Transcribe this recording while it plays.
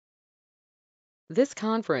This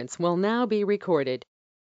conference will now be recorded.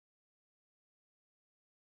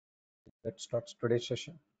 Let's start today's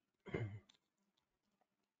session.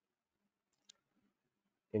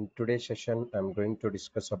 In today's session, I'm going to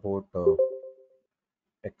discuss about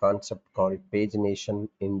a concept called pagination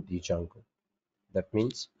in Django. That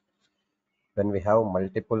means when we have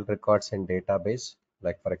multiple records in database,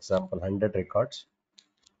 like for example 100 records,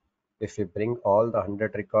 if we bring all the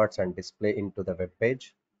 100 records and display into the web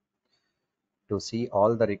page, to see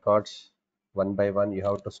all the records one by one, you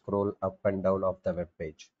have to scroll up and down of the web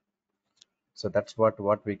page. So that's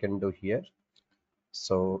what we can do here.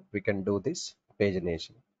 So we can do this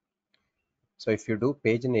pagination. So if you do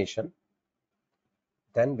pagination,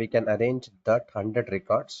 then we can arrange that 100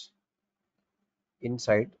 records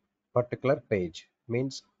inside particular page.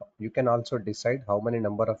 Means you can also decide how many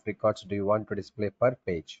number of records do you want to display per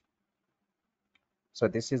page. So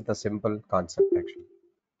this is the simple concept actually.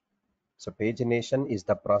 So pagination is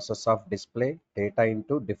the process of display data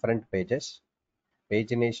into different pages.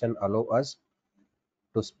 Pagination allow us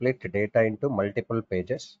to split data into multiple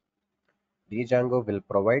pages. Django will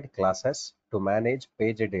provide classes to manage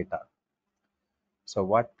page data. So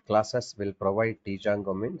what classes will provide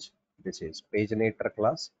Django means this is paginator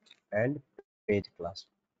class and page class.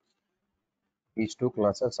 These two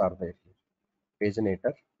classes are there here.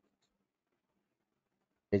 Paginator,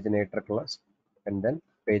 paginator class, and then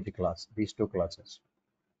page class. These two classes.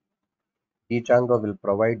 Django will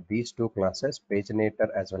provide these two classes,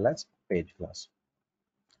 paginator as well as page class,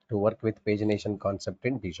 to work with pagination concept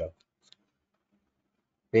in Django.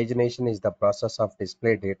 Pagination is the process of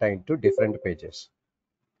display data into different pages,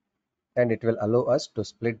 and it will allow us to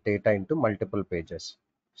split data into multiple pages.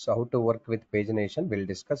 So how to work with pagination, we'll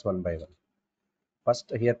discuss one by one.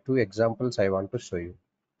 First, here two examples I want to show you.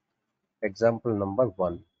 Example number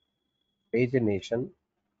one, pagination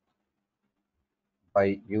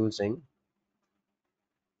by using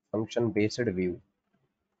function based view.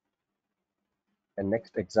 And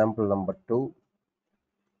next example number two,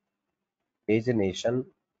 pagination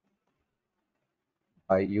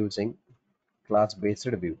by using class based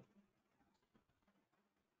view.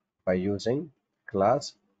 By using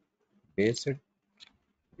class based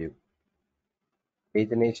view.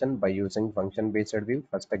 Pagination by using function based view,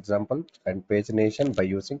 first example, and pagination by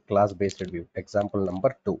using class based view, example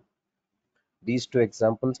number two. These two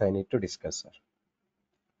examples I need to discuss, sir.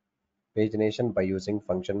 Pagination by using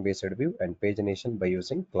function based view and pagination by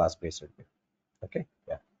using class based view. Okay,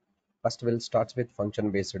 yeah. First we'll start with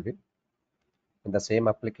function based view. In the same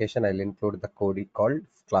application, I'll include the code called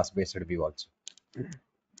class based view also.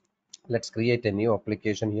 Let's create a new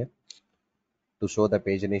application here to show the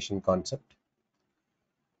pagination concept.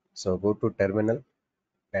 So go to terminal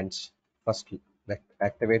and first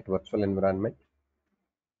activate virtual environment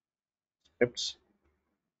scripts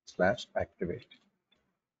 / activate.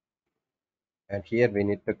 And here we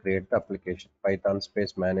need to create the application python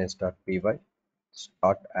space manage.py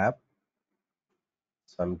start app.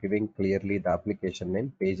 So I'm giving clearly the application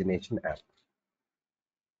name pagination app.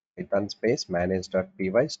 Python space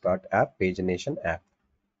manage.py start app pagination app.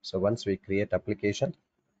 So once we create application,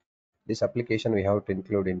 this application we have to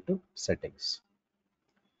include into settings,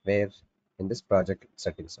 where in this project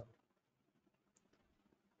settings are.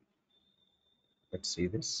 Let's see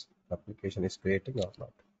this application is creating or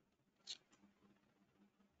not.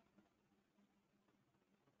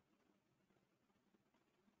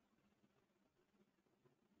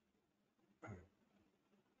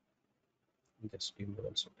 Just give me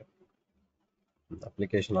 1 second.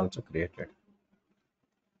 Application also created.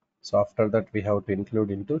 So after that we have to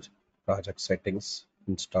include into project settings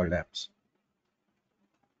installed apps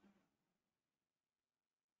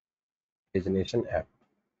pagination app.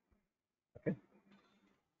 Okay,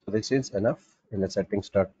 so this is enough in the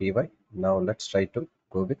settings.py. Now let's try to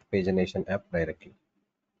go with pagination app directly.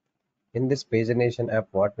 In this pagination app,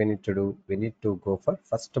 what we need to do, we need to go for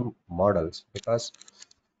first models, because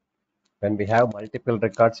when we have multiple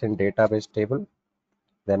records in database table,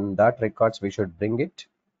 then that records we should bring it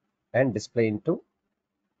and display into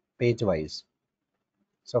page wise.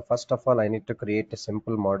 So first of all, I need to create a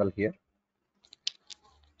simple model here.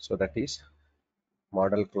 So that is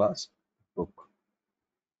model class book.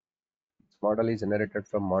 Model is inherited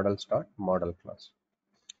from model start model class.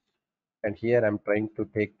 And here I'm trying to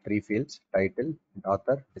take three fields: title,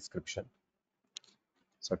 author, description.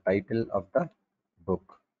 So title of the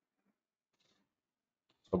book.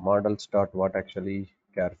 So model start what actually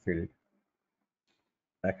care field,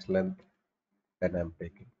 max length, then I'm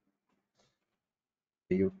taking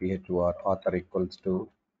author author equals to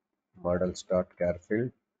model start care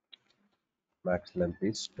field, max length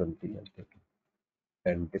is 20 I'm taking.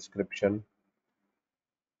 and description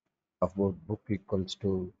of book equals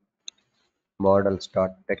to model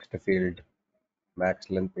start text field max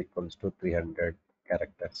length equals to 300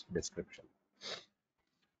 characters description.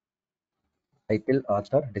 Title,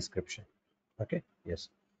 author, description. Okay, yes.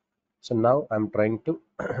 So now I'm trying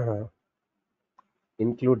to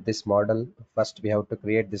include this model. First we have to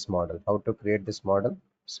create this model. How to create this model?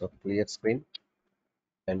 So clear screen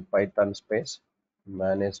and Python space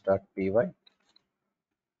manage.py,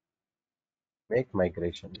 make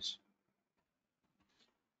migrations.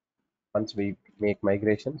 Once we make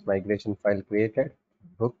migrations, migration file created,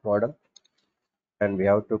 book model, and we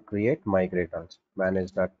have to create migrate also.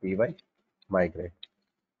 Manage.py, migrate.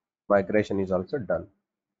 Migration is also done.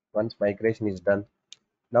 Once migration is done,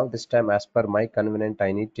 now this time as per my convenient,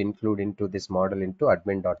 I need to include into this model into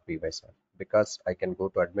admin.py sir, because I can go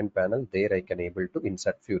to admin panel. There I can able to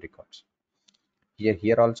insert few records.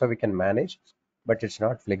 Here also we can manage, but it's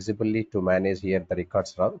not flexibly to manage here the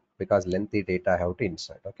records wrong because lengthy data I have to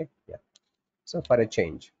insert. Okay, yeah. So for a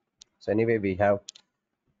change. So anyway, we have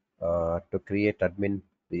to create admin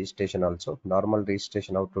registration also. Normal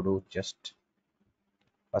registration how to do, just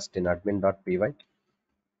first in admin.py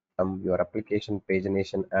your application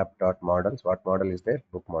pagination app dot models. What model is there?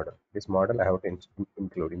 Book model. This model I have to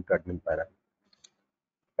include into admin panel.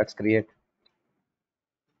 Let's create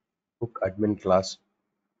book admin class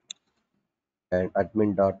and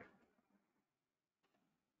admin dot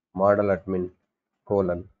model admin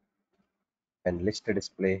colon and list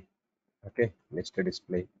display. Okay, list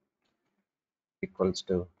display equals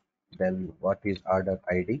to, then what is order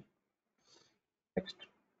ID, next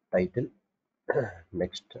title,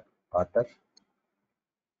 next author,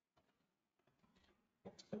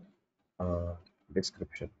 uh,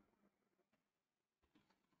 description.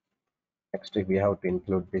 Next we have to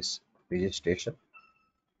include this registration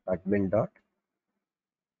admin dot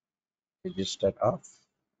register of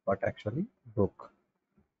what actually book.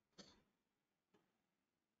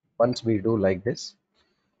 Once we do like this,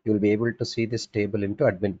 you will be able to see this table into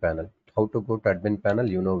admin panel. How to go to admin panel,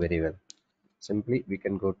 you know very well. Simply we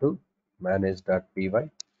can go to manage.py,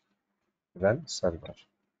 run server,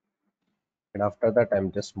 and after that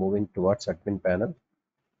I'm just moving towards admin panel.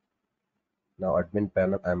 Now admin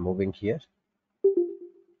panel I'm moving here.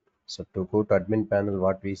 So to go to admin panel,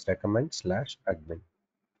 what we recommend slash admin,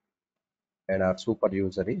 and our super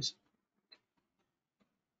user is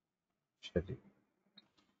Shelly.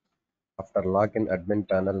 After login admin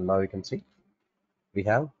panel, now you can see we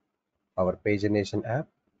have our pagination app.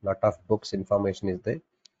 Lot of books information is there.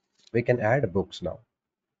 We can add books now.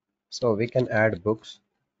 So we can add books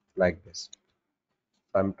like this.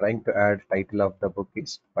 I'm trying to add title of the book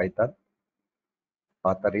is Python,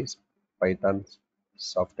 author is Python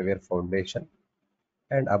software foundation,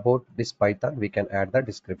 and about this Python we can add the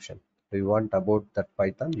description. Do you want about that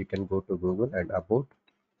Python, you can go to Google and about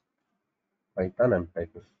Python and type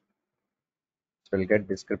it. So we'll get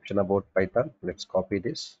description about Python. Let's copy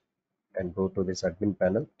this and go to this admin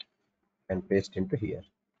panel and paste into here.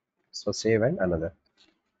 So save and another.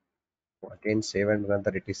 Again save and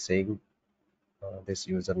another, it is saying this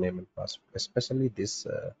username and password, especially this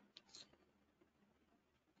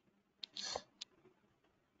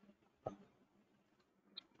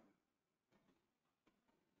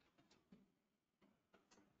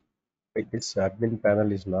this admin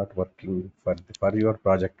panel is not working for your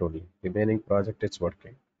project only. Remaining project is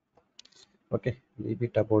working. Okay, leave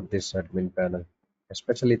it about this admin panel,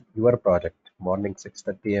 especially your project. Morning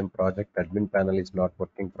 6:30 a.m. project admin panel is not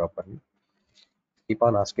working properly. Keep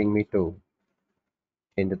on asking me to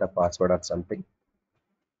change the password or something.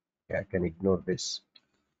 Okay, I can ignore this.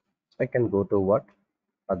 I can go to what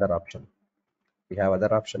other option. We have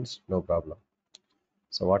other options, no problem.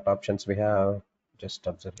 So what options we have? Just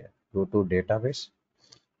observe here. Go to database,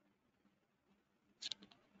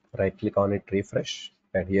 right click on it, refresh,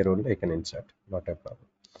 and here only I can insert. Not a problem.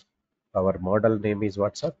 Our model name is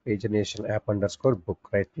what's up? Pagination app underscore book.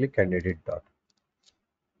 Right click and edit dot.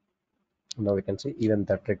 Now we can see even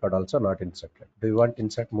that record also not inserted. Do you want to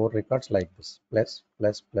insert more records like this? Plus,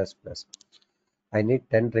 plus, plus, plus. I need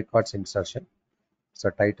 10 records insertion. So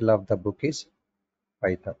title of the book is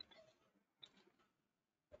Python.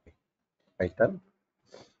 Python.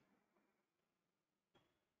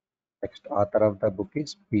 Next author of the book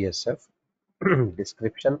is PSF.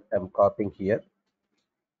 Description I'm copying here.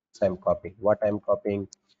 So I'm copying. What I'm copying?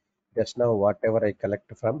 Just now whatever I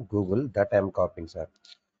collect from Google, that I'm copying, sir.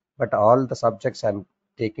 But all the subjects I'm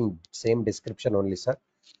taking same description only, sir.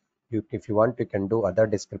 If you want, you can do other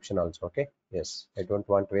description also. Okay, yes, I don't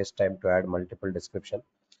want to waste time to add multiple description.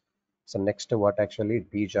 So next, what actually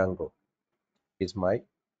Django. is my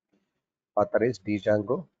author is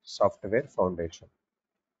Django Software Foundation.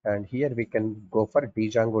 And here we can go for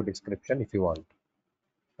Django description if you want.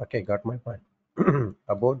 Okay, got my point.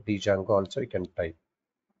 About Django also you can type.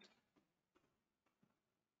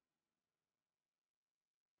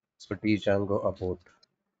 So Django about,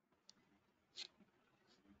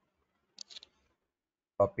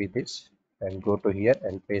 copy this and go to here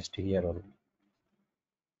and paste here only.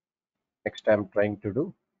 Next I'm trying to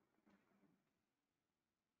do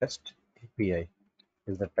REST API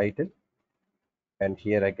is the title, and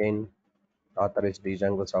here again author is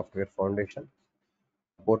Django Software Foundation.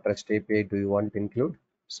 About REST API do you want to include?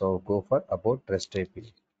 So go for about REST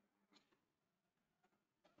API.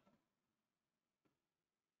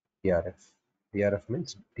 DRF. DRF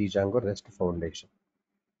means Django REST Foundation.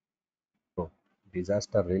 So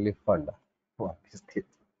disaster relief fund. What is this?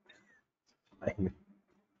 I mean,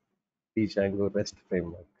 Django REST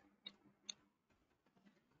framework.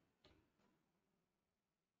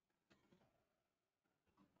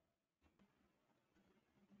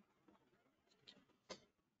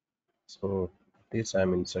 So this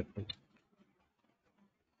I'm inserting.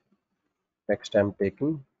 Next I'm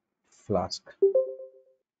taking Flask.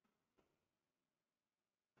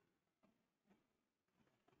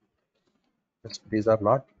 These are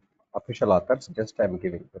not official authors, just I'm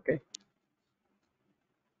giving. Okay.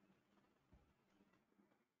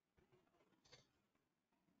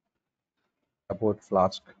 About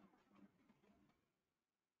Flask.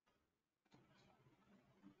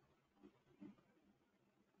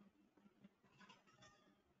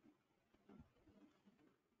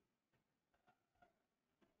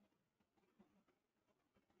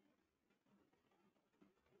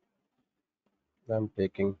 I'm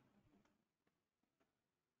taking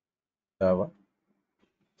Java.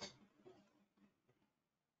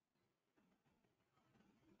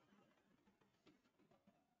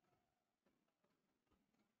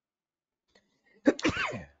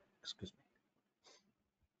 Excuse me.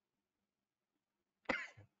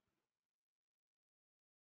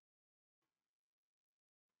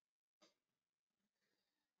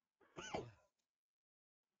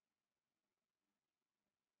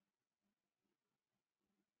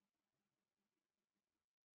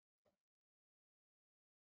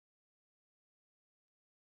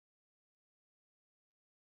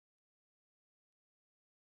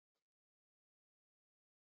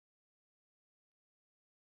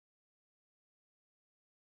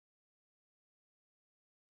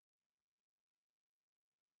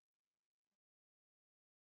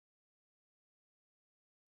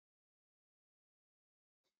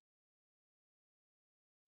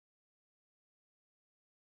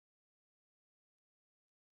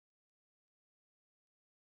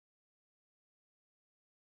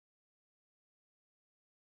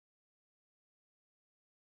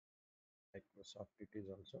 Microsoft it is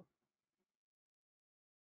also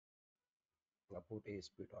about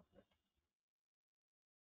ASP.NET.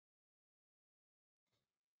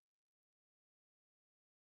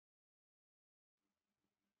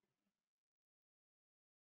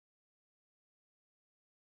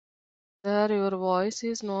 Sir, your voice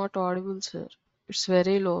is not audible, sir. It's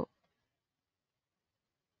very low.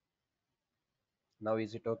 Now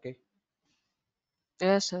is it okay?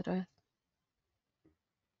 Yes, sir.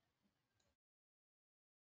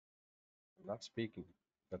 Not speaking.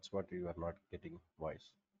 That's what you are not getting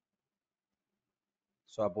voice.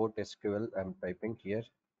 So about SQL, I'm typing here.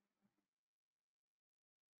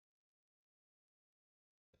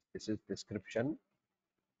 This is description,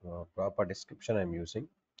 proper description I'm using,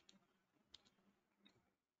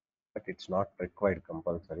 but it's not required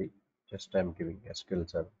compulsory. Just I'm giving SQL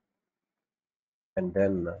server, and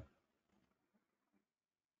then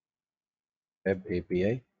web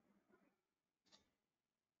API.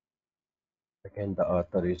 Again, the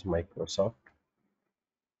author is Microsoft.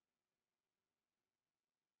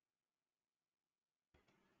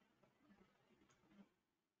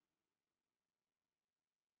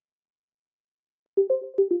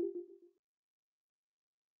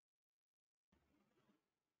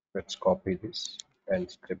 Let's copy this and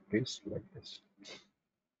script this like this.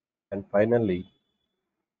 And finally,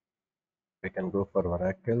 we can go for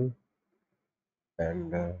Oracle,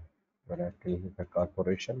 and Oracle is a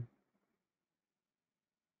corporation.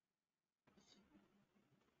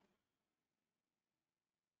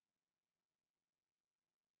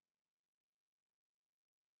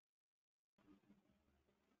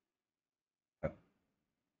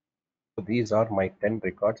 So these are my 10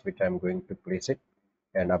 records which I'm going to place it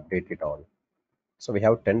and update it all. So we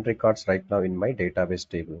have 10 records right now in my database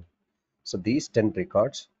table. So these 10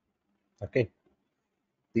 records, okay,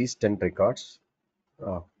 these 10 records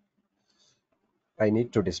uh, I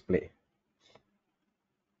need to display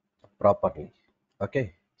properly.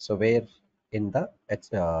 Okay, so where in the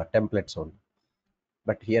template zone,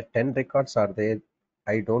 but here 10 records are there.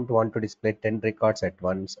 I don't want to display 10 records at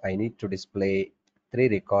once. I need to display 3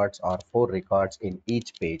 records or 4 records in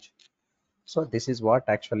each page. So this is what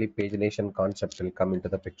actually pagination concept will come into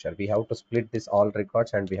the picture. We have to split this all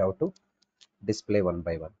records and we have to display one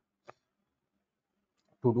by one.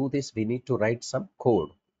 To do this, we need to write some code,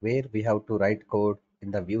 where we have to write code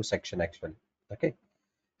in the view section actually. Okay,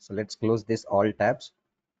 so let's close this all tabs.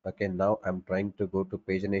 Okay, now I'm trying to go to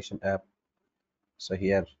pagination app. So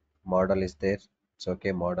here model is there. It's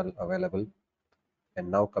okay, model available.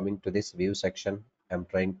 And now coming to this view section, I'm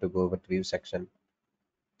trying to go with view section.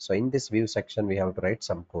 So in this view section, we have to write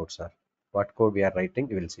some code, sir. What code we are writing,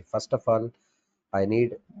 you will see. First of all, I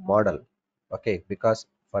need model. Okay, because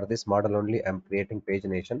for this model only, I'm creating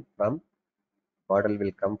pagination. From model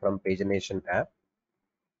will come from pagination app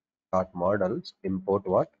dot models, import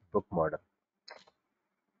what, book model.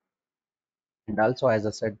 And also, as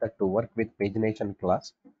I said, that to work with pagination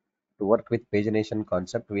class, to work with pagination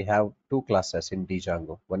concept, we have two classes in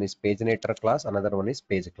Django. One is paginator class, another one is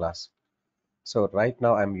page class. So right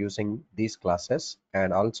now I'm using these classes,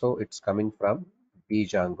 and also it's coming from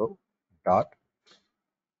Django dot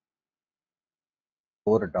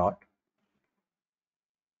core dot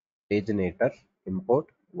paginator, import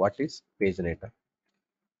what is paginator.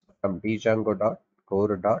 From Django dot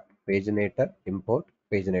core dot paginator, import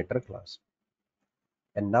paginator class.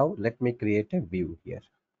 And now let me create a view here.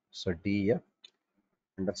 So df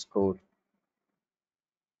underscore,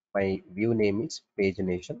 my view name is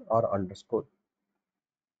pagination, or underscore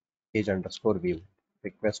page underscore view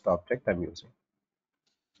request object I'm using.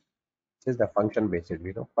 This is the function based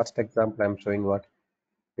view. First example I'm showing what,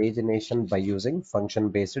 pagination by using function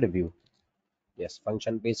based view. Yes,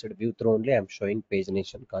 function based view through only I'm showing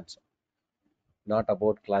pagination concept, not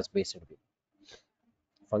about class based view,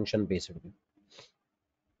 function based view.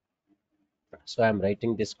 So I'm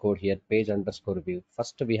writing this code here, page underscore view.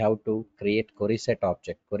 First we have to create query set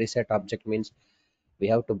object. Query set object means we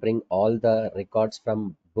have to bring all the records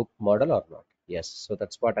from book model or not. Yes, so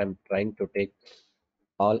that's what I'm trying to take.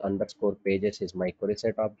 All underscore pages is my query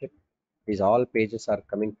set object. These all pages are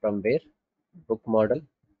coming from where, book model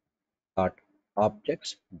dot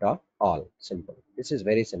objects dot all. Simple. This is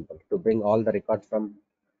very simple to bring all the records from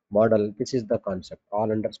model. This is the concept,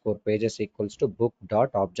 all underscore pages equals to book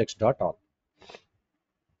dot objects dot all.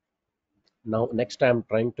 Now next I am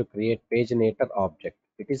trying to create paginator object.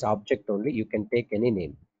 It is object only, you can take any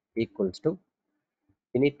name, equals to,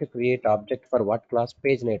 we need to create object for what class,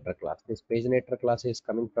 paginator class. This paginator class is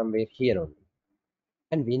coming from where, here only,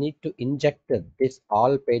 and we need to inject this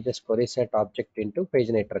all pages query set object into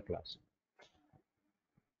paginator class.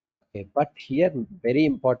 Okay, but here very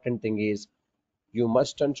important thing is, you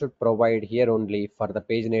must and should provide here only for the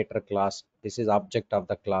paginator class. This is object of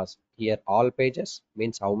the class. Here all pages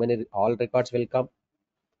means how many all records will come,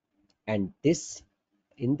 and this,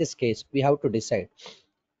 in this case we have to decide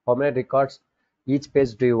how many records each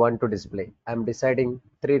page do you want to display. I'm deciding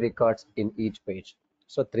 3 records in each page.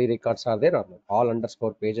 So 3 records are there or not. All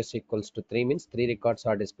underscore pages equals to 3 means 3 records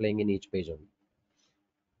are displaying in each page only.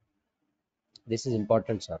 This is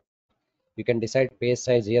important, sir. You can decide page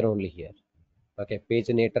size here only here. Okay,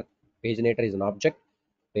 paginator is an object,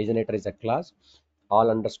 paginator is a class, all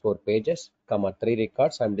underscore pages comma 3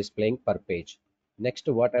 records I'm displaying per page. Next,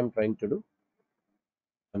 what I'm trying to do,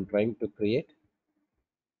 I'm trying to create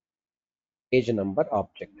page number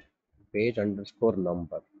object, page underscore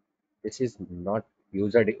number. This is not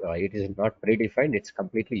user it is not predefined, it's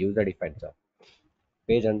completely user defined, sir.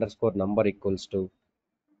 Page underscore number equals to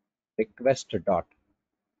request dot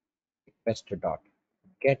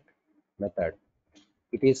get method.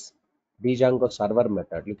 It is Django server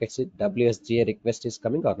method. You can see WSGA request is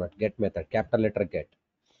coming or not. Get method, capital letter get.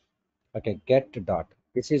 Okay, get dot.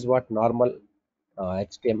 This is what normal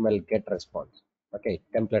HTML get response. Okay,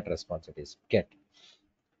 template response it is get.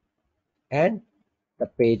 And the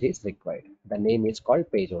page is required. The name is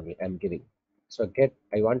called page only. I'm giving. So get,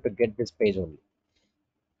 I want to get this page only.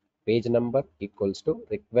 Page number equals to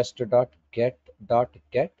request dot get,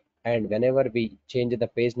 and whenever we change the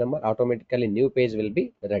page number, automatically new page will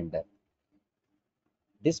be rendered.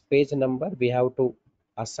 This page number we have to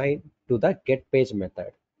assign to the get page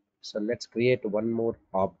method. So let's create one more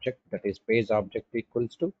object, that is page object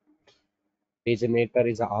equals to paginator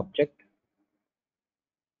is a object.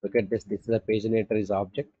 Look at this, this is a paginator is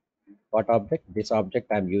object. What object? This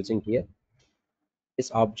object I'm using here.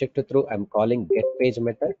 This object through I'm calling get page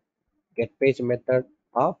method. Get page method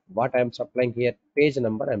of what I'm supplying here, page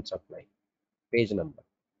number I'm supplying, page number,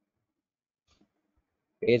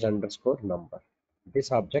 page underscore number.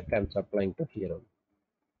 This object I'm supplying to here only.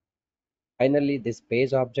 Finally, this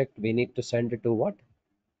page object we need to send it to what?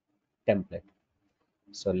 Template.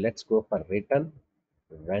 So let's go for return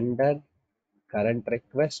vendor current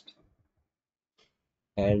request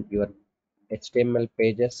and your HTML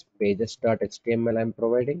pages.html I'm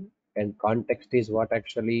providing, and context is what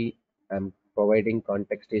actually I'm providing.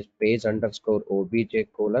 Context is page underscore obj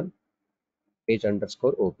colon page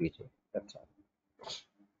underscore obj. That's all.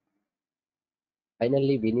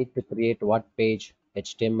 Finally, we need to create what page?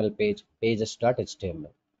 HTML page,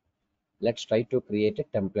 pages.html. Let's try to create a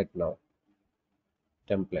template now.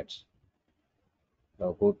 Templates.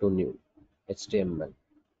 Now go to new HTML,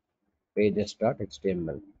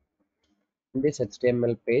 pages.html. In this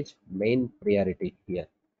HTML page, main priority here.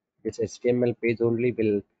 This HTML page only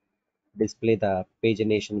will display the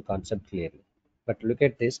pagination concept clearly. But look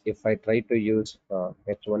at this, if I try to use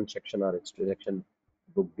H1 section or H2 section,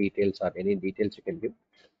 book details or any details you can give.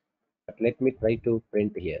 But let me try to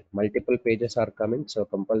print here. Multiple pages are coming, so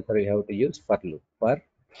compulsory you have to use for loop. For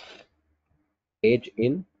page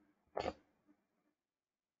in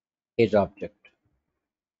page object.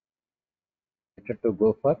 Better to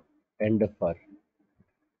go for end for.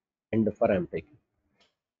 End for I'm taking.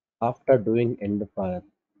 After doing end for,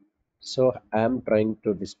 so I'm trying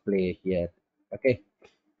to display here. Okay,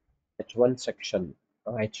 H1 section,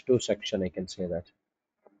 H2 section, I can say that.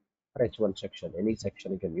 Or H1 section, any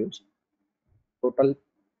section you can use. Total,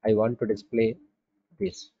 I want to display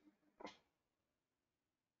this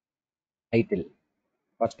title.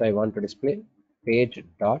 First, I want to display page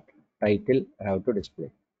dot title. I have to display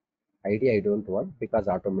ID. I don't want because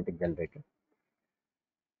automatic generated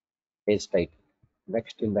page title.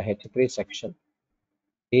 Next, in the H3 section,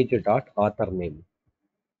 page dot author name.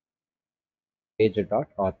 Page dot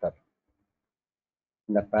author.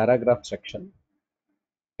 In the paragraph section,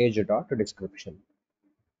 page dot description.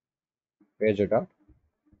 Page dot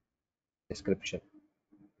description.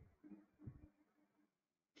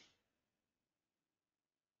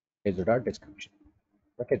 Page dot description.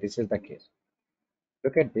 Okay, this is the case.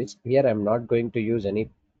 Look at this. Here, I'm not going to use any.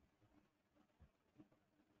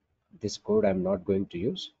 This code I'm not going to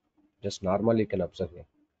use. Just normal you can observe here.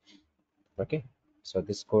 Okay, so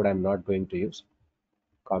this code I'm not going to use.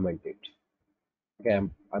 Comment it. Okay,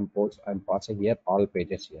 I'm passing here all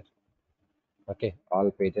pages here. Okay,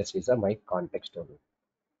 all pages is my context only.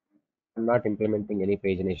 I'm not implementing any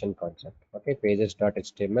pagination concept. Okay,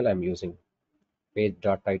 pages.html I'm using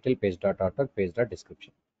page.title, page.author,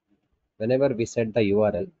 page.description. Whenever we set the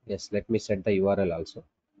URL, yes, let me set the URL also.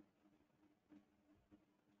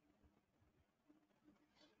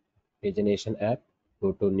 Pagination app,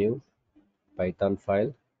 go to new Python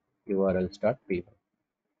file urls.py.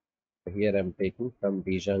 Here I'm taking from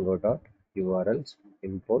django.urls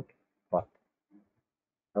import path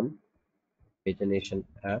from pagination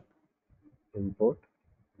app import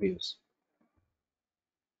views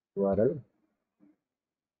URL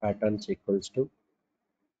patterns equals to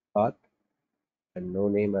path and no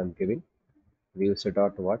name I'm giving views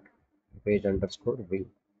dot what page underscore view.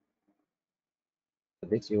 So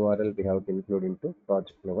this URL we have to include into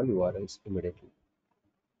project level URLs immediately.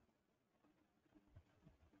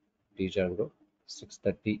 Django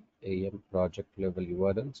 6:30 a.m. project level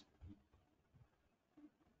URLs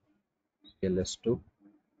ls2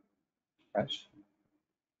 hash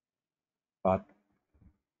path.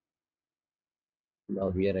 Now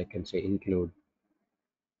here I can say include.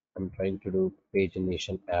 I'm trying to do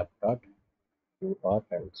pagination app dot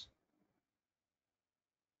URLs.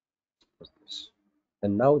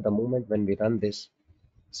 And now the moment when we run this,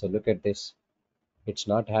 so look at this, it's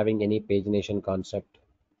not having any pagination concept.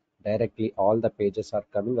 Directly all the pages are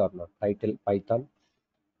coming or not. Title, Python,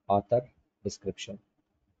 author, description.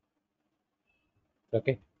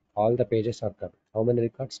 Okay, all the pages are coming. How many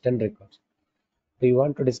records? 10 records. Do you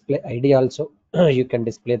want to display ID also? You can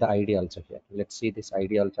display the ID also here. Let's see this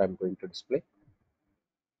ID also I'm going to display.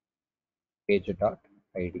 Page dot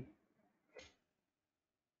ID.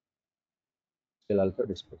 Will also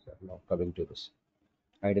display. Now coming to this.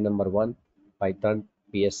 ID number 1, Python,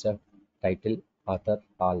 PSF, title, author,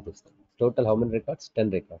 all this. Total how many records? 10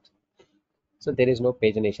 records. So there is no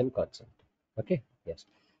pagination concept. Okay, yes.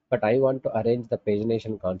 But I want to arrange the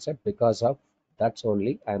pagination concept because of that's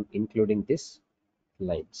only I'm including this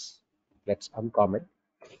lines. Let's uncomment.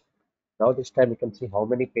 Now this time you can see how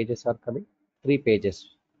many pages are coming. 3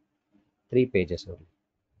 pages. 3 pages only.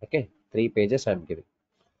 Okay, 3 pages I'm giving.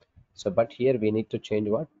 So but here we need to change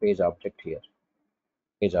what? Page object here.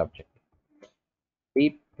 Page object.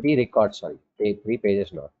 Three records, sorry, three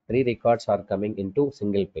pages not. Three records are coming into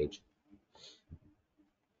single page.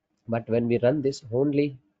 But when we run this,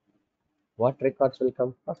 only what records will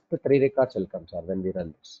come? First three records will come, sir, when we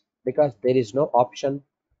run this. Because there is no option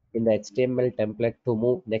in the HTML template to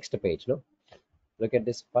move next page, no? Look at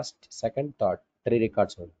this first, second, third, three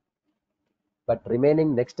records only. But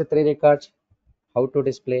remaining next three records, how to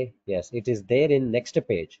display? Yes, it is there in next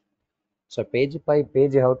page. So page by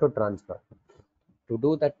page you have to transfer. To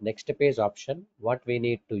do that next page option, what we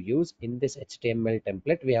need to use in this HTML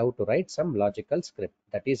template, we have to write some logical script,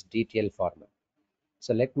 that is DTL format.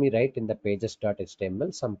 So let me write in the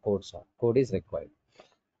pages.html some codes are. Code is required.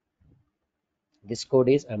 This code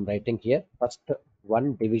is I'm writing here. First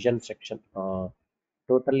one division section.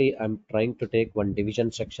 Totally I'm trying to take one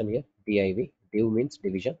division section here. Div. Div means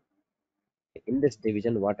division. In this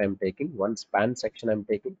division, what I'm taking, one span section I'm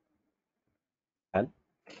taking. And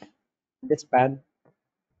in this span,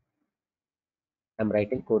 I'm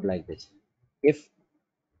writing code like this. If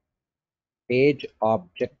page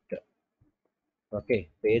object, okay,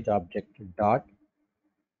 page object dot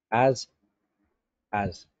as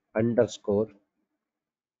underscore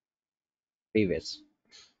previous.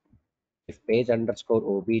 If page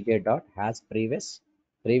underscore obj dot has previous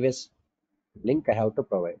link I have to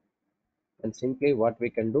provide. And simply what we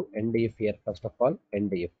can do, end if here, first of all,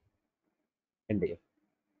 end if.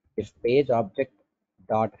 If page object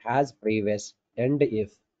dot has previous, end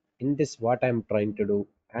if. In this, what I'm trying to do,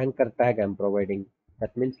 anchor tag I'm providing.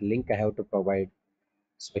 That means link I have to provide.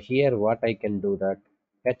 So here what I can do that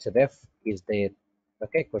href is there.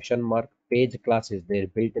 Okay, question mark page class is there,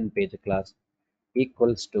 built-in page class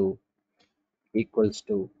equals to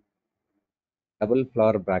double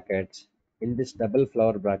flower brackets. In this double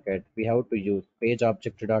flower bracket, we have to use page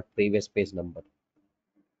object dot previous page number,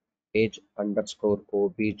 page underscore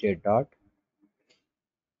obj dot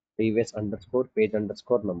previous underscore page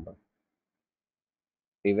underscore number,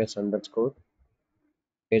 previous underscore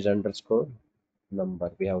page underscore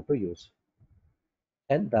number we have to use.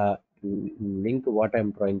 And the link what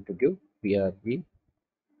I'm trying to give here the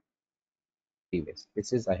previous.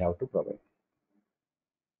 This is I have to provide.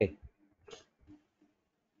 Okay.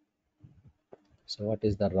 So what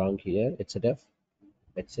is the wrong here? Href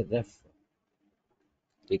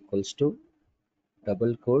equals to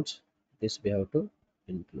double quotes. This we have to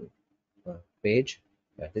include. Page.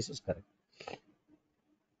 Yeah, this is correct.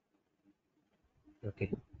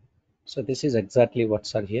 Okay. So this is exactly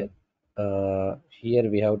what's are here. Here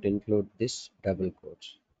we have to include this double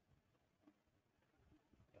quotes.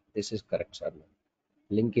 This is correct, sir.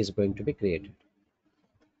 Link is going to be created.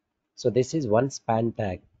 So this is one span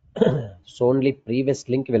tag. So only previous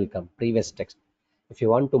link will come, previous text. If you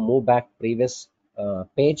want to move back previous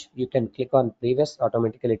page, you can click on previous,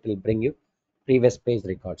 automatically it will bring you previous page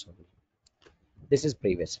records only. This is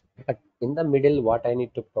previous. But in the middle, what I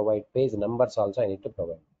need to provide, page numbers also I need to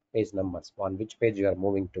provide. Page numbers, on which page you are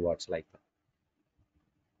moving towards, like that.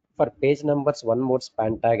 For page numbers, one more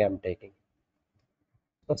span tag I'm taking.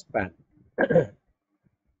 So span.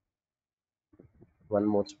 One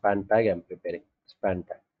more span tag I'm preparing. Span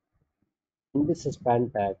tag. In this span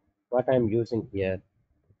tag, what I'm using here,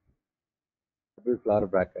 double flower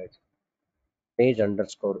bracket, page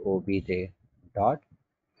underscore obj dot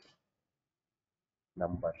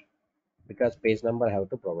number, because page number I have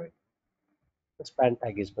to provide. The span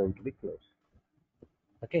tag is going to be closed.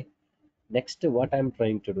 Okay. Next, what I'm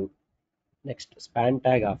trying to do, next span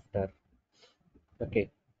tag after.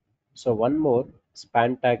 Okay. So one more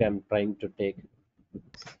span tag I'm trying to take.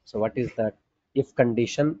 So what is that? If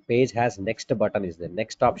condition page has next button is there,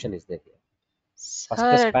 next option is there here. First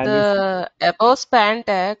Sir, at span is the above span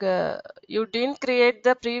tag, you didn't create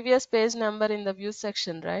the previous page number in the view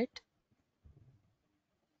section, right?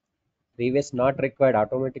 previous not required,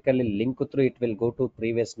 automatically link through it will go to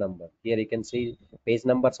previous number. Here you can see page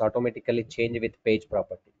numbers automatically change with page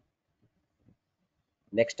property.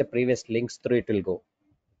 Next previous links through it will go.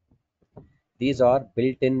 These are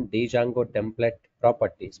built-in Django template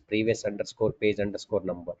properties, previous underscore page underscore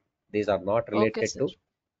number. These are not Okay, related sir. to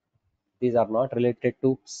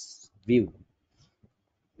view.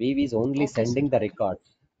 View is only Okay, sir. sending the Okay.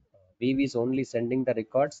 records. View is only sending the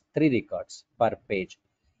records, three records per page.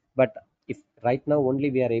 But if right now only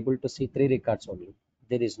we are able to see three records only,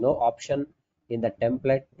 there is no option in the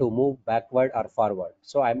template to move backward or forward.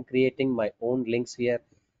 So I'm creating my own links here.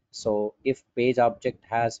 So if page object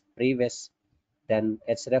has previous, then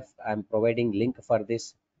href I'm providing link for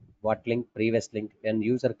this. What link? Previous link. When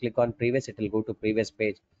user click on previous, it will go to previous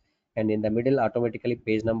page, and in the middle automatically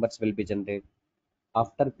page numbers will be generated.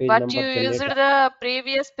 After page But you number used generator, the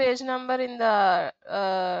previous page number in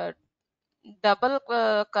the double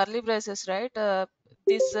curly braces, right?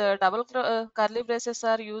 These double curly braces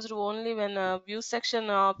are used only when view section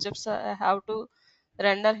objects have to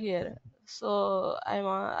render here. So I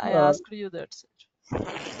uh, asked you that.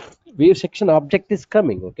 view section object is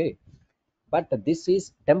coming, okay? But this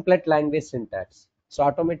is template language syntax. So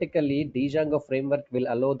automatically Django framework will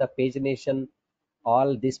allow the pagination.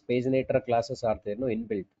 All these paginator classes are there, no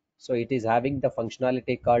inbuilt. So it is having the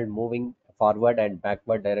functionality called moving forward and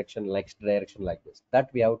backward direction, next direction like this. That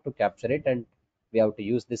we have to capture it and we have to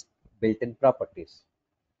use this built-in properties.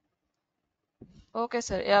 Okay,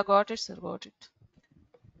 sir. Yeah, got it, sir. Got it.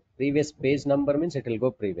 Previous page number means it will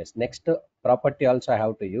go previous. Next property also I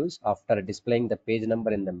have to use after displaying the page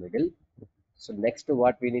number in the middle. So next to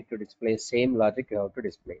what we need to display, same logic you have to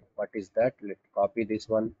display. What is that? Let's copy this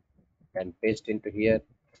one and paste into here.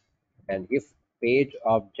 And if page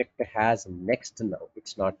object has next now,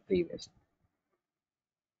 it's not previous.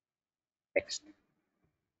 Next.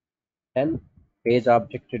 Then page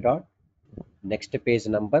object dot next page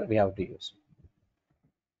number we have to use.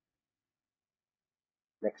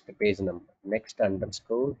 Next page number. Next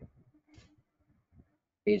underscore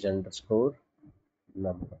page underscore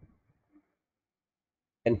number.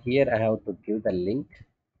 And here I have to give the link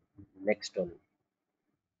next only.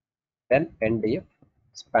 Then end if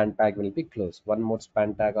span tag will be closed. One more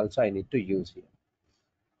span tag also I need to use here.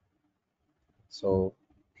 So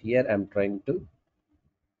here I'm trying to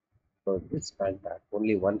close this span tag.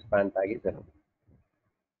 Only one span tag is enough.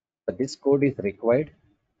 But this code is required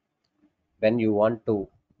when you want to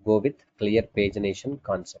go with clear pagination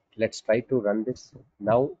concept. Let's try to run this.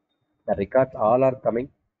 Now the records all are coming,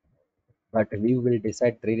 but we will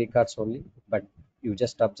decide three records only. But you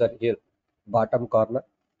just observe here, bottom corner,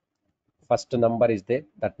 first number is there.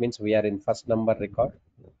 That means we are in first number record.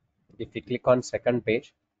 If we click on second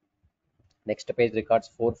page, next page records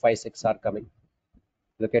 4, 5, 6 are coming.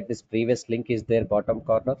 Look at this previous link is there bottom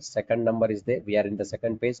corner. Second number is there. We are in the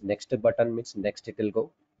second page. Next button means next it will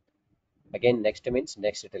go. Again next means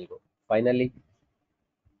next it will go. Finally,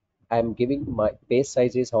 I am giving my page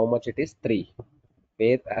size is how much it is 3.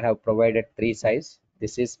 Where I have provided 3 size.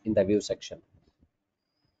 This is in the view section.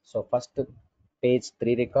 So first page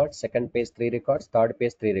 3 records, second page 3 records, third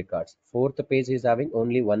page 3 records. Fourth page is having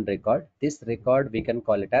only one record. This record we can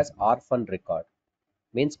call it as orphan record.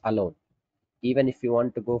 Means alone. Even if you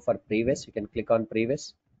want to go for previous, you can click on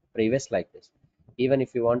previous like this. Even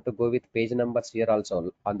if you want to go with page numbers here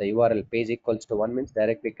also on the URL page equals to 1 means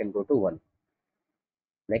directly you can go to 1.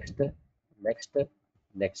 Next, next,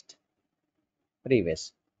 next,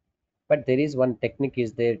 previous. But there is one technique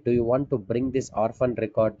is there. Do you want to bring this orphan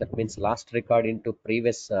record, that means last record, into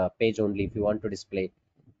previous page only if you want to display?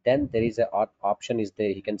 Then there is a option is there.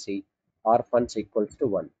 You can see orphans equals to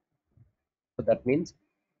 1. So that means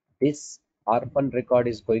this orphan record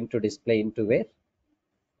is going to display into where?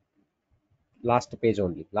 Last page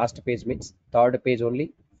only. Last page means third page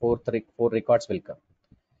only. Four records will come.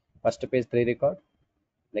 First page 3 record.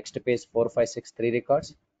 Next page 4, 5, 6, 3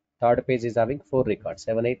 records. Third page is having 4 records,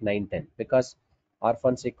 7, 8, 9, 10. Because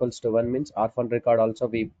orphans equals to 1 means orphan record also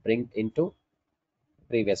we bring into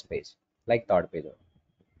previous page, like third page.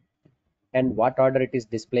 And what order it is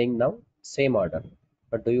displaying now? Same order.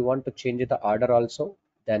 But do you want to change the order also?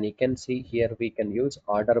 Then you can see here we can use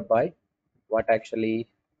order by what actually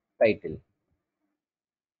title.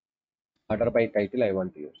 Order by title I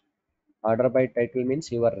want to use. Order by title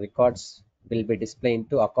means your records will be displayed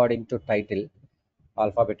to according to title,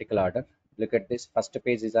 alphabetical order. Look at this. First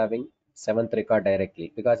page is having seventh record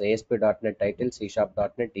directly because ASP.NET title, C#,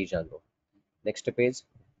 .NET, Django. Next page,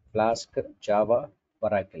 Flask, Java,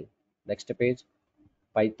 Oracle. Next page,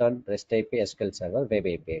 Python, REST API, SQL Server, Web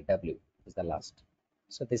API, W is the last.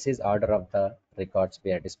 So this is order of the records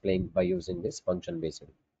we are displaying by using this function based.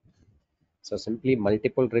 So simply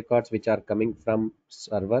multiple records which are coming from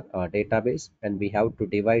server or database, and we have to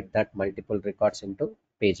divide that multiple records into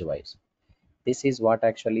page wise. This is what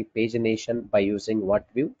actually pagination by using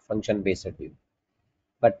what view? Function based view.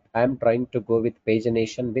 But I am trying to go with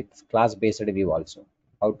pagination with class based view also.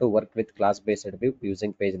 How to work with class based view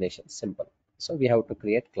using pagination? Simple. So we have to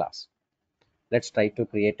create class. Let's try to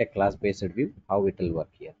create a class based view. How it will work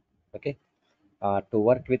here. Okay. To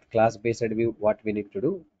work with class based view, what we need to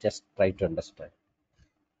do? Just try to understand.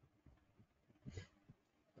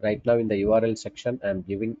 Right now in the URL section, I'm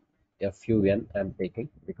giving a few n I'm taking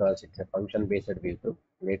because it's a function based view too.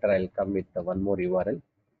 Later I'll come with the one more URL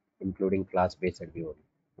including class based view.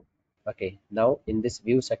 Okay, now in this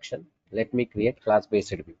view section, Let me create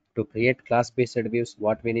class-based view. To create class-based views,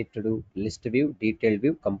 what we need to do? List view, detailed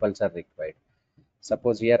view, compulsory required.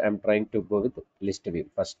 Suppose here I'm trying to go with list view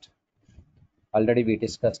first. Already we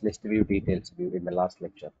discussed list view, details view in the last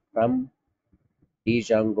lecture. From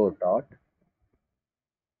Django dot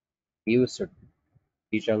views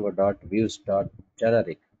Django dot views dot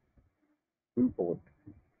generic import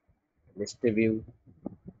list view,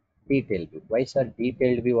 detailed view. Why is that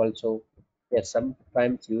detailed view also? Yes,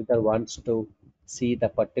 sometimes user wants to see the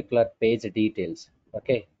particular page details.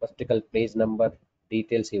 Okay, particular page number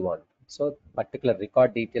details he wants. So particular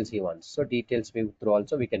record details he wants. So details view through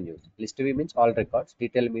also we can use. List view means all records.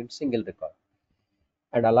 Detail means single record.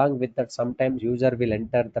 And along with that, sometimes user will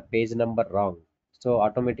enter the page number wrong. So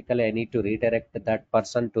automatically I need to redirect that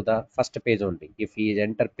person to the first page only. If he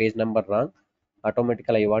enter page number wrong,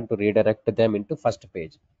 automatically I want to redirect them into first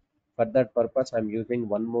page. For that purpose, I'm using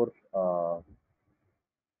one more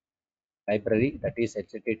library, that is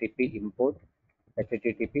HTTP import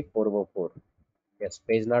HTTP 404. Yes,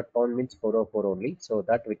 page not found means 404 only, so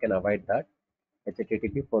that we can avoid that.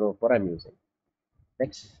 HTTP 404 I'm using.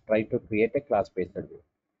 Next, try to create a class based view.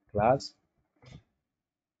 Class,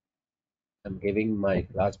 I'm giving my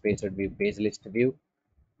class based view page list view,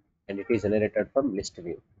 and it is generated from list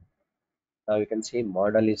view. Now you can see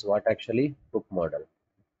model is what actually book model,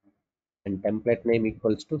 and template name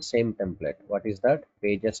equals to same template. What is that?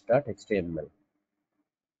 Pages.html.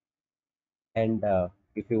 And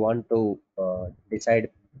if you want to decide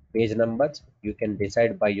page numbers, you can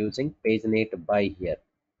decide by using page net by here.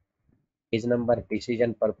 Page number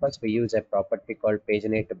decision purpose, we use a property called page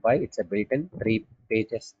net by. It's a built-in three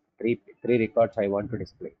pages, three records I want to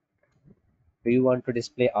display. Do you want to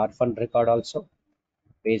display orphan record also?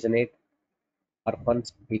 Page net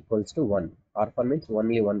orphans equals to 1. Orphan means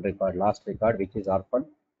only one record, last record, which is orphan.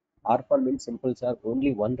 Orphan means simple sir,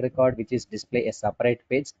 only one record which is display a separate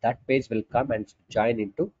page. That page will come and join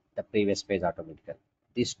into the previous page automatically.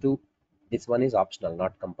 These two, this one is optional,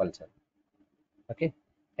 not compulsory. Okay,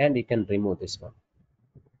 and you can remove this one.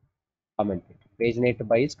 Comment it. Page net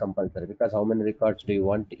by is compulsory because how many records do you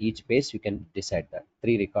want each page? You can decide that.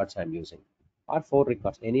 3 records I'm using, or 4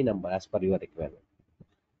 records, any number as per your requirement.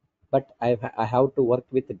 But I have to work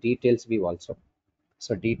with the details view also.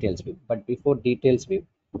 So details view. But before details view,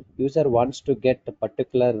 user wants to get a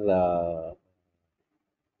particular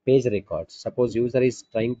page records. Suppose user is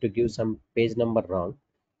trying to give some page number wrong,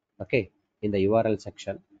 okay, in the URL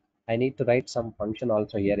section. I need to write some function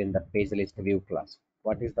also here in the page list view class.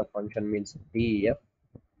 What is the function means? Def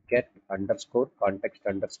get underscore context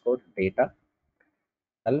underscore data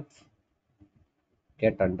self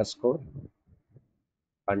get underscore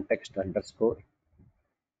context underscore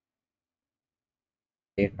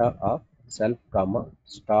data of self comma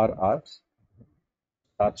star args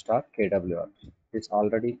star kwargs. This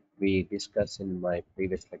already we discussed in my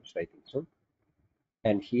previous lecture, I think so.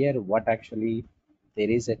 And here what actually there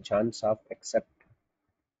is a chance of except,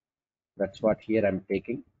 that's what here I'm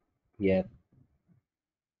taking here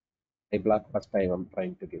try block. First time I'm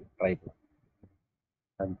trying to give try block.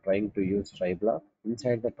 I'm trying to use try block.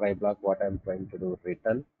 Inside the try block, what I'm trying to do,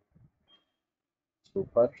 return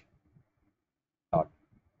super dot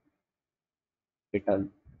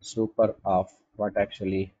return super of what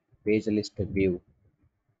actually page list view.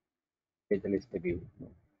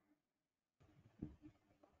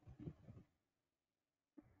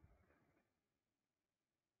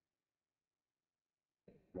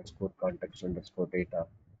 Let's put context underscore data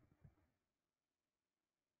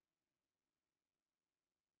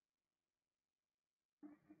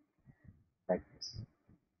like this.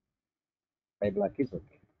 Try block is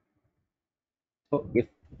okay. So if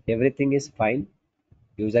everything is fine,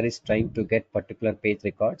 user is trying to get particular page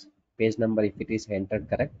records, page number if it is entered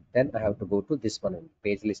correct, then I have to go to this one,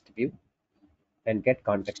 page list view, and get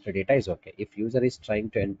context data is okay. If user is trying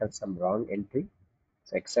to enter some wrong entry,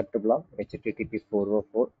 so except block HTTP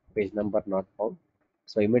 404 page number not found.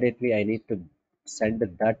 So immediately I need to send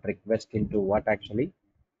that request into what actually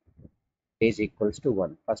page equals to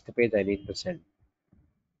 1. First page I need to send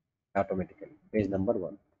automatically page number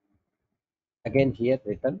 1. Again here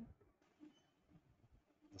return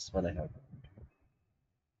this one I have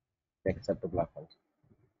to accept block also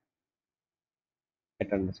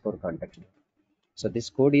get underscore context. So this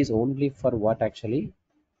code is only for what actually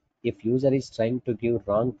if user is trying to give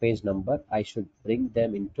wrong page number, I should bring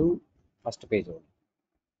them into first page only.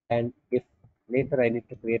 And if later I need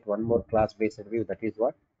to create one more class based view, that is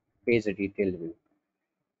what page detail view.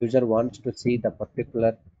 User wants to see the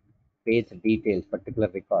particular page details, particular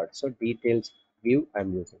record. So details view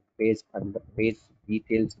I'm using page and the page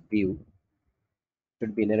details view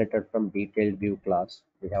should be inherited from detailed view class.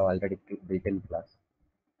 We have already built in class.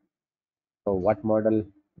 So what model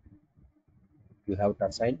you have to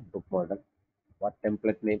assign? Book model. What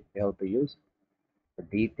template name you have to use? The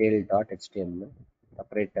detail.html.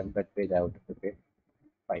 Separate template page I have to prepare.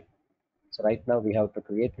 Fine. So right now we have to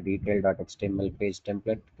create a detail.html page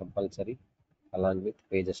template compulsory along with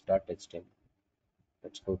pages.html.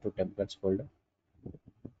 Let's go to templates folder,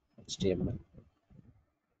 html,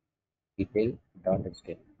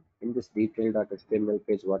 detail.html. In this detail.html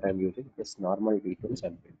page, what I'm using is normal details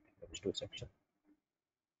and built. That's two sections.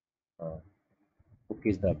 Book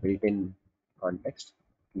is the built-in context,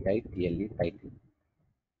 title, title.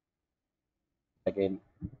 Again,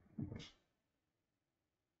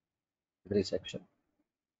 every section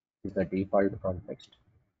is the default context.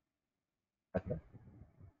 Okay.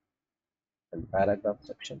 And paragraph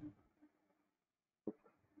section,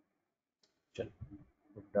 section,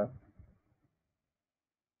 book dot.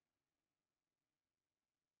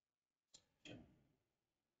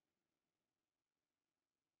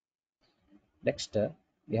 Next,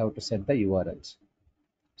 we have to set the URLs.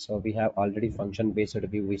 So we have already function-based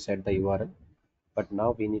view. We set the URL, but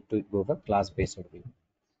now we need to go for class-based view.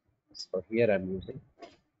 So here I'm using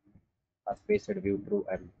class-based view through.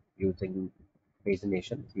 I'm using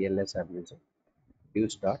pagination CLS. I'm using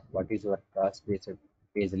views dot. What is your class-based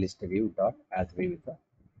page list view dot as view is the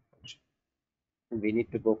function. And we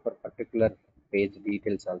need to go for particular page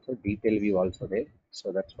details also. Detail view also there.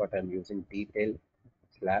 So that's what I'm using. Detail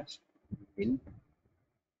slash in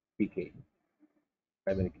pk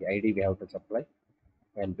primary key ID we have to supply,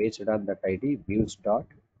 and based on that ID views dot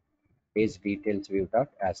page details view dot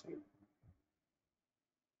as view.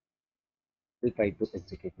 We'll try to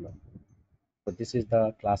execute now. So this is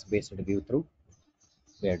the class based view through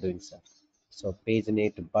we are doing so. So page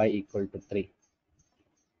net by equal to 3.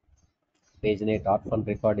 Page net orphan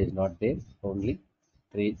record is not there, only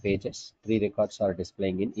 3 pages. 3 records are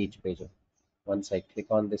displaying in each page. Once I click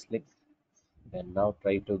on this link and now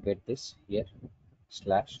try to get this here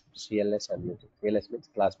slash CLS and music. CLS means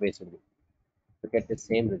class based view. To get the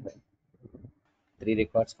same result. 3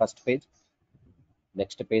 records, first page,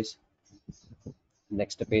 next page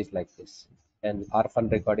like this. And orphan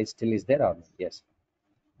record is still is there or not? Yes.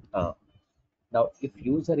 Now, if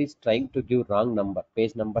user is trying to give wrong number,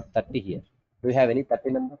 page number 30 here. Do you have any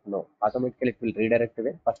 30 number? No. Automatically it will redirect to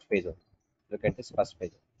the first page only. Look at this first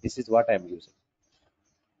page. This is what I am using.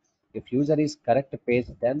 If user is correct page,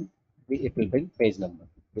 then it will bring page number.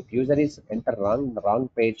 If user is enter wrong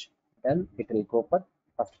page, then it will go for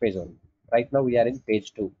first page only. Right now we are in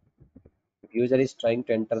page 2. If user is trying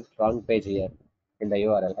to enter wrong page here in the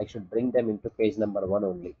URL, I should bring them into page number 1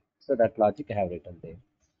 only. So that logic I have written there.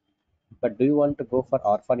 But do you want to go for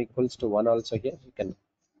orphan equals to 1 also here? You can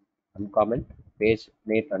uncomment page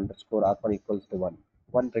net underscore orphan equals to 1.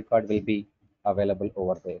 One record will be available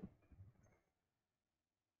over there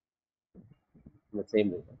in the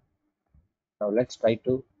same way. Now let's try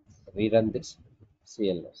to rerun this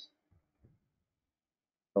CLS.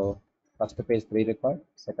 So first page 3 record,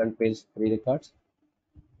 second page 3 records,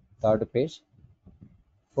 third page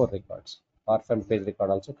 4 records. Orphan page record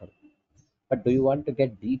also comes. But do you want to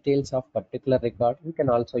get details of particular record? You can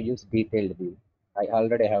also use detailed view. I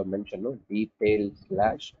already have mentioned no detail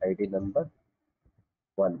slash ID number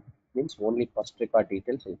 1 means only first record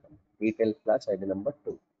details will come. Detail slash ID number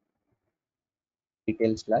 2.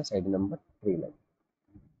 Detail slash ID number 3 line.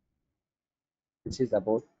 This is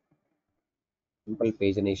about simple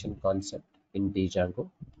pagination concept in Django.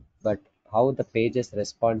 But how the pages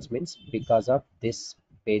response means because of this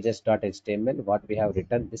pages.html what we have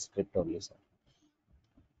written this script only, sir.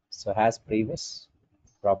 So has previous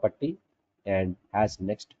property and has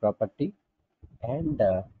next property and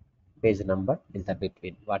page number in the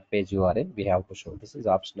between. What page you are in, we have to show. This is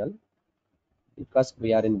optional because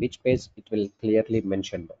we are in which page it will clearly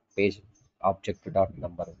mention the page object dot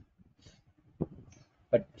number.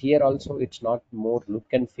 But here also it's not more look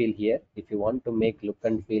and feel here. If you want to make look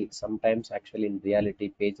and feel, sometimes actually in reality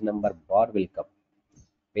page number bar will come.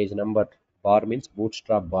 Page number bar means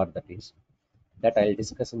bootstrap bar, that is. That I'll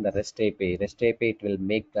discuss in the REST API. REST API it will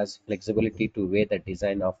make us flexibility to weigh the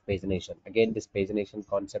design of pagination. Again, this pagination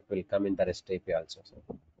concept will come in the REST API also.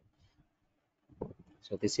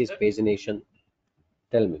 So this is Sir, pagination.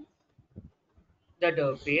 Tell me. that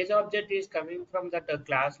page object is coming from that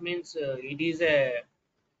class means it is a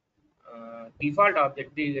default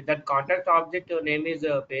object. That contact object name is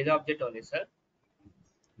page object only, sir.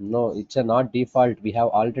 No, it's a not default. We have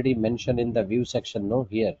already mentioned in the view section. No,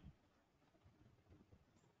 here.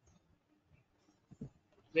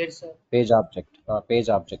 Where, sir? Page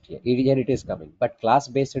object here it is coming, but class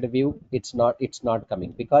based view it's not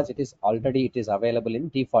coming because it is available in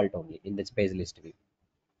default only in this page list view.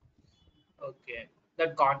 Okay.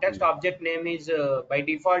 That context Hmm. object name is by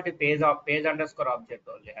default page underscore object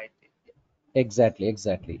only, I think.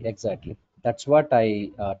 Exactly. That's what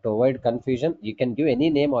I to avoid confusion. You can give any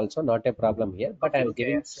name also, not a problem here, but Okay, I'm okay,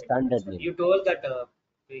 giving yes, sir. Yes, standard sir. name. You told that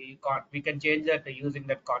we can change that using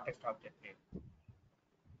that context object name.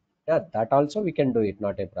 Yeah, that also we can do it,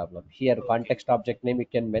 not a problem. Here, Okay. context object name, you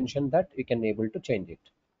can mention that, we can able to change it.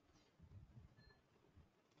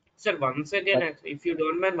 Sir, once again, But if you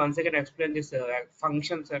don't mind, once again explain this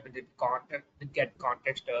functions that the context, the get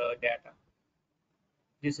context data.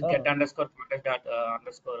 This get uh, underscore context data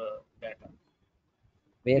underscore data.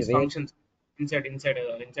 where These where functions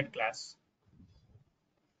inside class.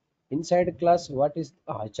 inside class, what is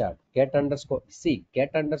chart? Get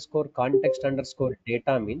underscore context underscore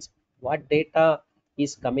data means what data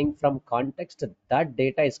is coming from context. That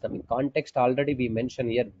data is coming. Context already we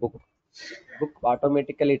mentioned here book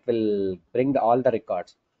automatically it will bring all the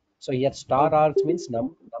records. So here star Okay. args means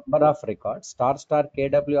number of records. Star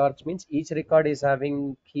kw args means each record is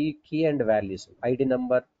having key and values. ID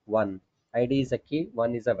number one. ID is a key,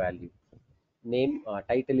 one is a value. Name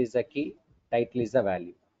title is a key, title is a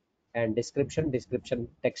value. And description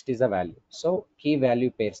text is a value. So key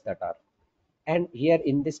value pairs that are. And here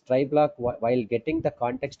in this try block, while getting the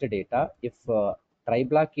context data, if try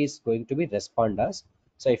block is going to be responders,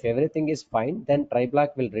 so if everything is fine, then try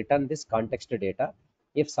block will return this context data.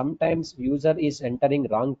 If sometimes user is entering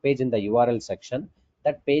wrong page in the URL section,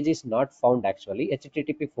 that page is not found actually.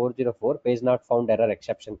 HTTP 404 page not found error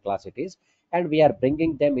exception class it is, and we are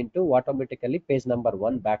bringing them into automatically page number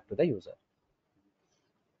one back to the user.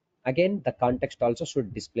 Again, the context also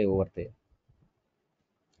should display over there.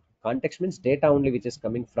 Context means data only which is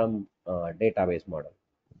coming from database model.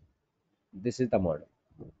 This is the model.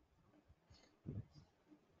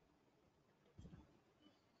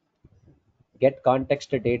 Get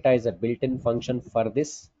context data is a built-in function for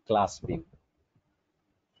this class view.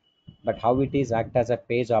 But how it is act as a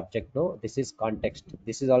page object? No, this is context.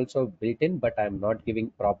 This is also built-in, but I'm not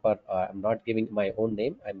giving proper. I'm not giving my own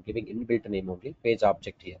name. I'm giving inbuilt name only. Page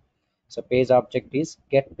object here. So page object is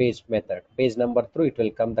get page method. Page number through it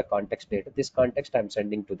will come the context data. This context I'm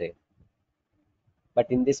sending to there.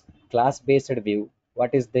 But in this class-based view,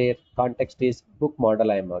 what is their context is book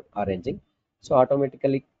model I am arranging. So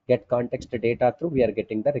automatically get context data through we are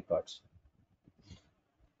getting the records.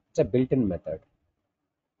 It's a built-in method.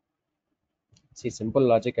 See, simple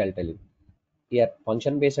logic I'll tell you. Here,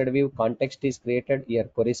 function-based view context is created. Here,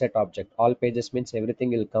 query set object. All pages means everything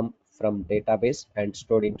will come from database and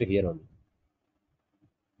stored into here only.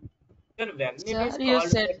 Then when it is Sir, you called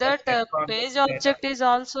said that that get page context data. object is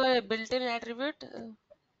also a built-in attribute.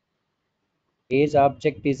 Page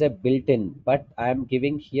object is a built-in, but I am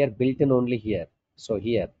giving here built-in only here. So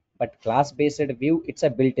here, but class-based view, it's a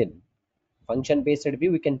built-in. Function-based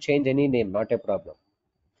view, we can change any name, not a problem.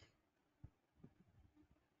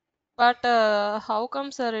 But how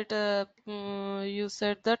come, sir? You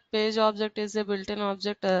said that page object is a built-in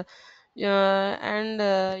object, and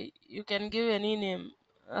you can give any name.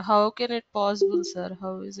 How can it possible, sir?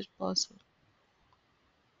 How is it possible?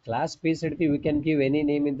 Class based we can give any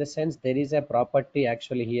name in the sense there is a property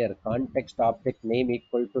actually here context object name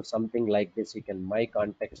equal to something like this. You can my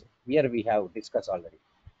context here we have discussed already.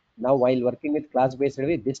 Now while working with class based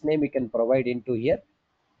this name we can provide into here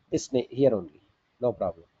this name here only, no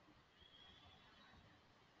problem.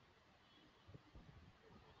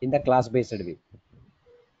 In the class based way,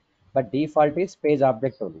 but default is page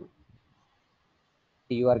object only.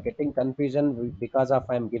 You are getting confusion because of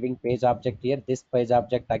I'm giving page object here. This page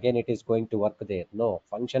object again it is going to work there. No,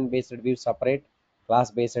 function based view separate,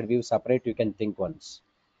 class based view separate. You can think once.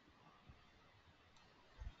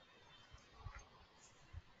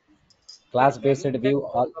 Sir, Class based when that view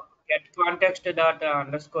all, get context data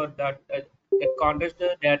underscore get context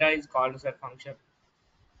data is called as a function.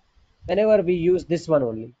 whenever we use this one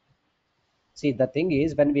only. See, the thing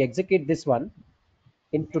is when we execute this one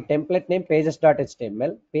into template name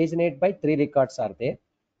pages.html, page name by three records are there.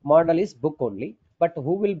 Model is book only, but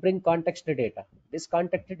who will bring context data? This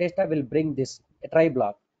context data will bring this try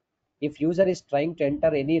block. If user is trying to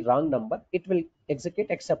enter any wrong number, it will execute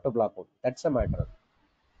except block only. That's a matter.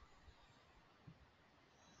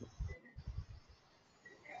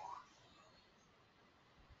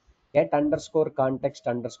 Get underscore context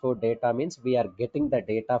underscore data means we are getting the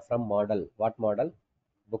data from model. What model?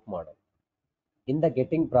 Book model. In the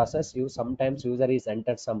getting process, you sometimes user is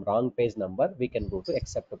entered some wrong page number, we can go to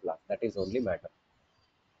accept block. That is only matter.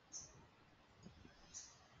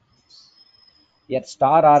 Yet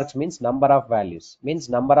star args means number of values, means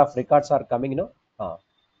number of records are coming,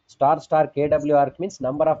 Star star KW arg means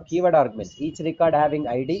number of keyword arguments. Each record having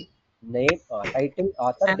ID, name, title,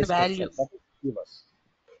 author, And description. value. That is keyword.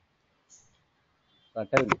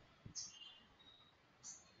 Tell me.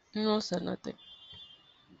 No, sir, nothing.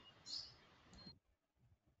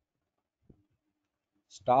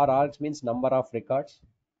 Star args means number of records.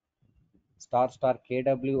 Star star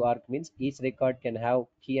KW arg means each record can have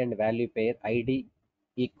key and value pair. ID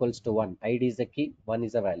equals to 1. ID is a key, 1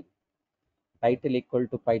 is a value. Title equal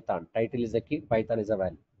to Python. Title is a key, Python is a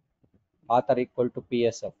value. Author equal to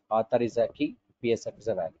PSF. Author is a key, PSF is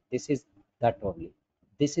a value. This is that only.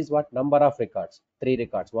 This is what number of records. 3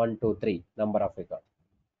 records. 1, 2, 3. Number of records.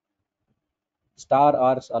 Star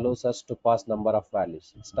args allows us to pass number of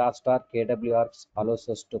values. Star star KW args allows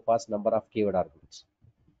us to pass number of keyword arguments.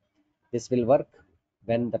 This will work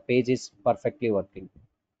when the page is perfectly working.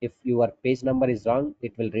 If your page number is wrong,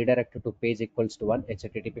 it will redirect to page equals to 1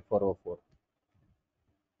 HTTP 404.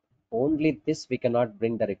 Only this we cannot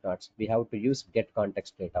bring the records. We have to use get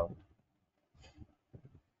context data.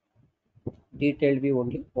 Detailed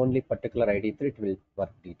view only particular ID 3 it will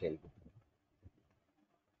work detailed.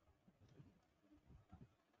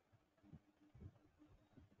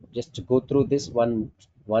 Just go through this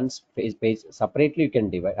once page separately. You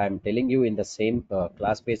can divide. I'm telling you in the same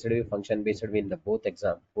class based view, function based view in the both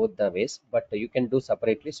the ways, but you can do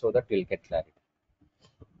separately so that you'll get clarity.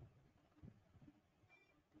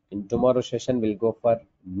 In tomorrow session we'll go for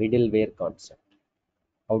middleware concept,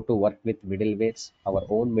 how to work with middlewares, our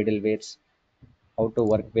own middlewares, how to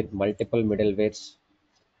work with multiple middlewares,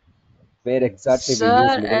 where exactly we use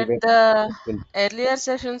Sir, at middleware. the will earlier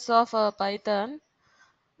sessions of Python,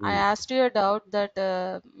 I mm, asked you a doubt that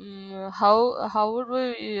how would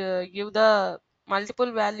we give the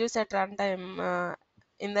multiple values at runtime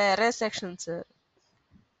in the array section, sir?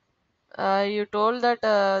 You told that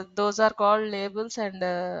those are called labels, and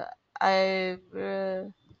I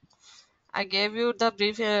I gave you the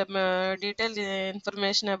brief detailed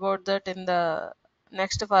information about that in the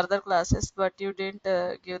next further classes, but you didn't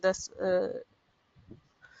give that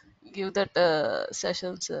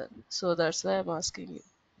session, sir. So that's why I'm asking you.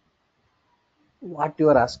 what you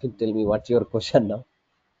are asking, tell me what your question now.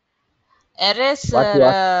 Arrays, What sir. you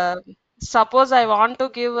ask. Suppose I want to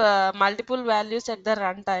give multiple values at the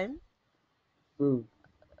runtime. Hmm.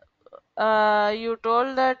 You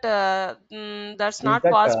told that that's Is not that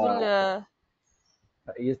possible.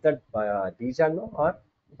 Django or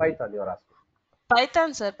Python you are asking?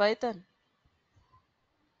 Python, sir, Python.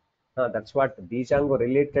 That's what Django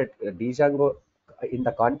related. Django in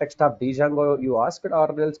the context of Django you asked,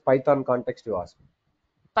 or else Python context you asked.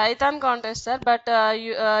 Python context, sir. But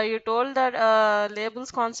you told that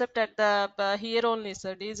labels concept at the here only,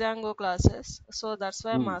 sir. Django classes. So that's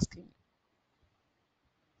why I'm Hmm. asking.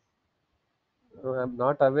 I'm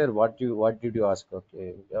not aware what did you ask.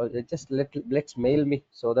 Okay, just let's mail me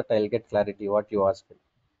so that I'll get clarity what you asked.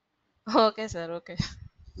 Okay, sir. Okay.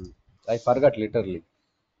 Hmm. I forgot literally.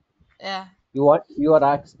 Yeah. You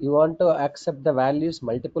want to accept the values,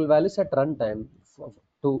 multiple values at runtime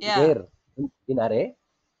to Yeah. where in array.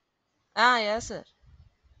 Ah, yes, sir.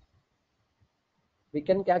 We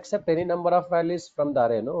can accept any number of values from the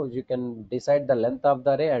array. No, you can decide the length of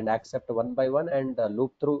the array and accept one by one and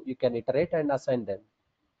loop through. You can iterate and assign them.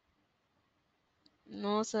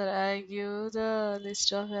 No, sir. I give the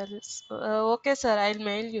list of values. Okay, sir. I'll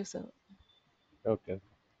mail you, sir. Okay.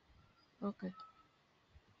 Okay.